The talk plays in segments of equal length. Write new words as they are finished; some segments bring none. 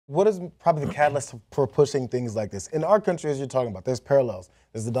what is probably the catalyst for pushing things like this? In our country, as you're talking about, there's parallels.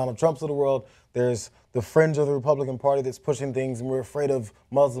 There's the Donald Trumps of the world. There's the fringe of the Republican Party that's pushing things, and we're afraid of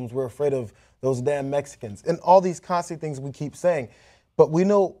Muslims. We're afraid of those damn Mexicans. And all these constant things we keep saying. But we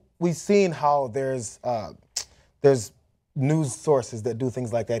know, we've seen how there's news sources that do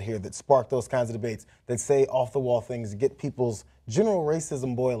things like that here, that spark those kinds of debates, that say off-the-wall things, get people's general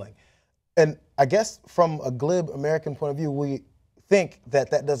racism boiling. And I guess from a glib American point of view, we think that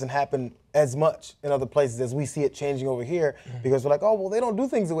that doesn't happen as much in other places as we see it changing over here, because we're like, oh, well, they don't do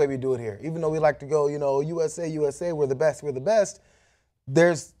things the way we do it here. Even though we like to go, you know, USA, USA, we're the best, we're the best,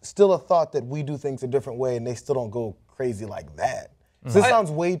 there's still a thought that we do things a different way and they still don't go crazy like that. So this sounds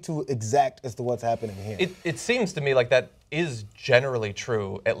way too exact as to what's happening here. It seems to me like that is generally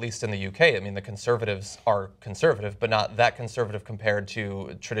true, at least in the UK. I mean, the Conservatives are conservative, but not that conservative compared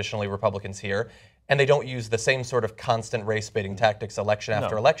to traditionally Republicans here. And they don't use the same sort of constant race-baiting tactics election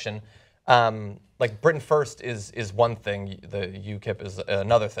after election. Like Britain First is one thing, the UKIP is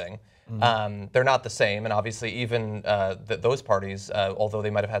another thing. They're not the same, and obviously even those parties, although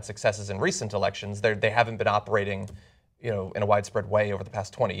they might have had successes in recent elections, they haven't been operating, you know, in a widespread way over the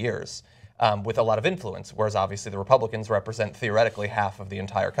past 20 years with a lot of influence, whereas obviously the Republicans represent theoretically half of the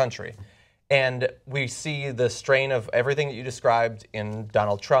entire country. And we see the strain of everything that you described in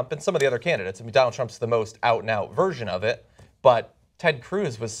Donald Trump and some of the other candidates. I mean, Donald Trump's the most out-and-out version of it, but Ted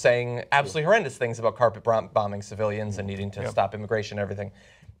Cruz was saying absolutely horrendous things about carpet bombing civilians and needing to stop immigration and everything.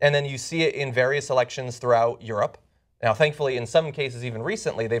 And then you see it in various elections throughout Europe. Now, thankfully, in some cases, even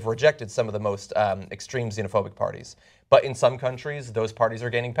recently, they've rejected some of the most extreme xenophobic parties. But in some countries, those parties are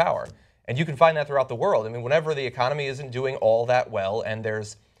gaining power. And you can find that throughout the world. I mean, whenever the economy isn't doing all that well, and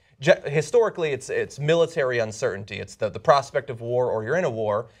there's historically, it's military uncertainty. It's the prospect of war, or you're in a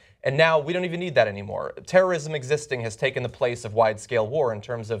war. And now we don't even need that anymore. Terrorism existing has taken the place of wide-scale war in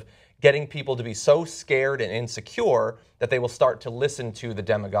terms of getting people to be so scared and insecure that they will start to listen to the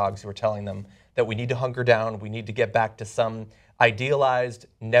demagogues who are telling them that we need to hunker down, we need to get back to some idealized,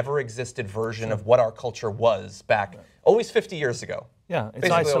 never-existed version of what our culture was back always 50 years ago. Yeah, it's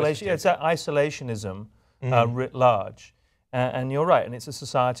isolation. It's that isolationism writ large. And you're right, and it's a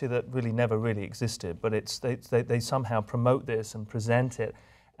society that really never really existed, but they somehow promote this and present it.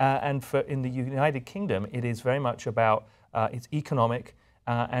 And in the United Kingdom, it is very much about it's economic,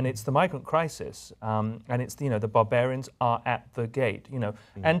 and it's the migrant crisis, and it's the barbarians are at the gate,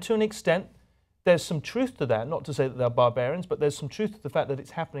 and to an extent, there's some truth to that. Not to say that they're barbarians, but there's some truth to the fact that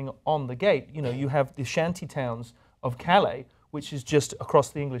it's happening on the gate. You have the shanty towns of Calais, which is just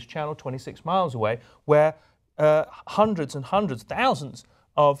across the English Channel, 26 miles away, where hundreds and hundreds, thousands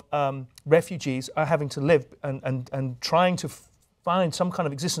of refugees are having to live and trying to find some kind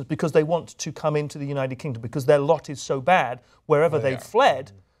of existence because they want to come into the United Kingdom because their lot is so bad wherever they've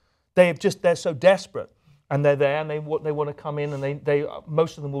fled. They're so desperate, and they're there and they want to come in, and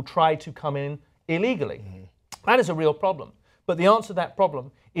most of them will try to come in illegally. That is a real problem. But the answer to that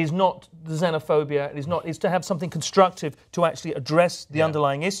problem is not the xenophobia. It's to have something constructive to actually address the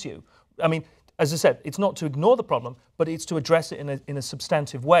underlying issue. I mean, as I said, it's not to ignore the problem, but it's to address it in a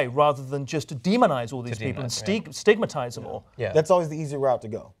substantive way rather than just to demonize all these people and stigmatize them all. That's always the easy route to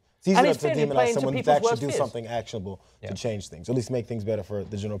go. It's easy enough to demonize someone to actually do something actionable to change things, or at least make things better for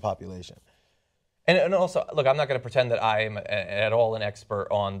the general population. And also, look, I'm not going to pretend that I am at all an expert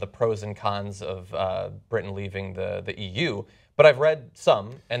on the pros and cons of Britain leaving the EU, but I've read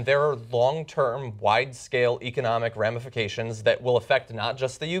some, and there are long-term, wide-scale economic ramifications that will affect not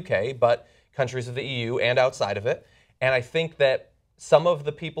just the UK, but countries of the EU and outside of it. And I think that some of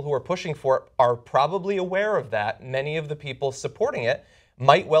the people who are pushing for it are probably aware of that. Many of the people supporting it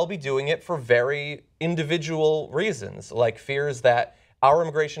might well be doing it for very individual reasons, like fears that our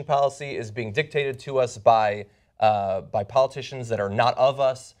immigration policy is being dictated to us by politicians that are not of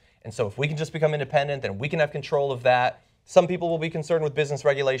us. And so if we can just become independent, then we can have control of that. Some people will be concerned with business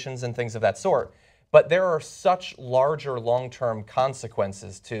regulations and things of that sort. But there are such larger long-term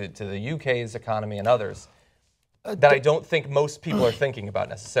consequences to the UK's economy and others that I don't think most people are thinking about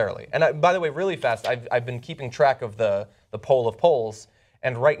necessarily. And by the way, really fast, I've been keeping track of the poll of polls,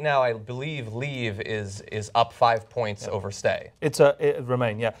 and right now I believe Leave is up 5 points over Stay. It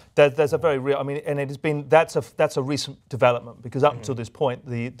Remain, yeah. There's a very real. I mean, and it has been that's a recent development because up until this point,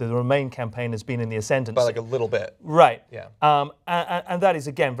 the Remain campaign has been in the ascendancy. By like a little bit, right? Yeah. And that is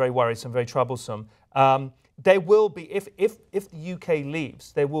again very worrisome, very troublesome. There will be, if the UK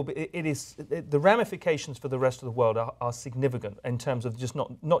leaves, there will be. The ramifications for the rest of the world are significant in terms of just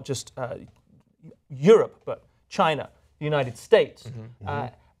not just Europe, but China, the United States,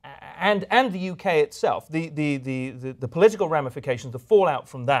 and the UK itself, the political ramifications, the fallout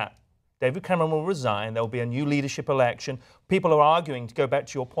from that. David Cameron will resign. There will be a new leadership election. People are arguing, to go back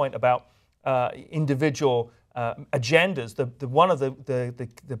to your point about individual agendas. One of the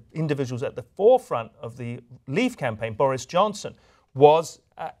individuals at the forefront of the Leave campaign, Boris Johnson, was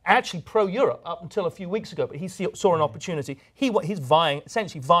actually pro-Europe up until a few weeks ago, but he saw an opportunity. He's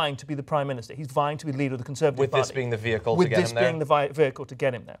essentially vying to be the Prime Minister. He's vying to be leader of the Conservative Party. With this being the vehicle to get him there? With this being the vehicle to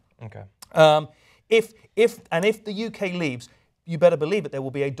get him there. Okay. If the UK leaves, you better believe it, there will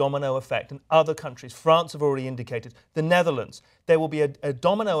be a domino effect. And other countries, France have already indicated, the Netherlands, there will be a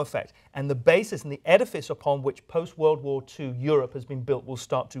domino effect. And the basis and the edifice upon which post-World War II Europe has been built will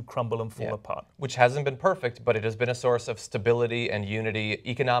start to crumble and fall apart. Which hasn't been perfect, but it has been a source of stability and unity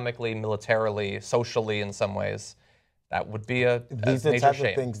economically, militarily, socially in some ways. That would be a These are the type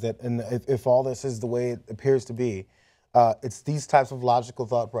of things that, and if all this is the way it appears to be, it's these types of logical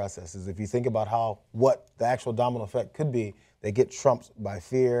thought processes. If you think about what the actual domino effect could be, they get trumped by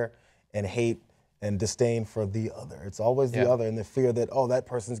fear and hate and disdain for the other. It's always the other, and the fear that, oh, that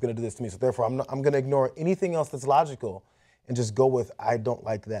person's going to do this to me, so therefore I'm going to ignore anything else that's logical and just go with, I don't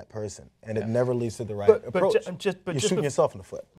like that person. And it never leads to the right approach. You're shooting yourself in the foot.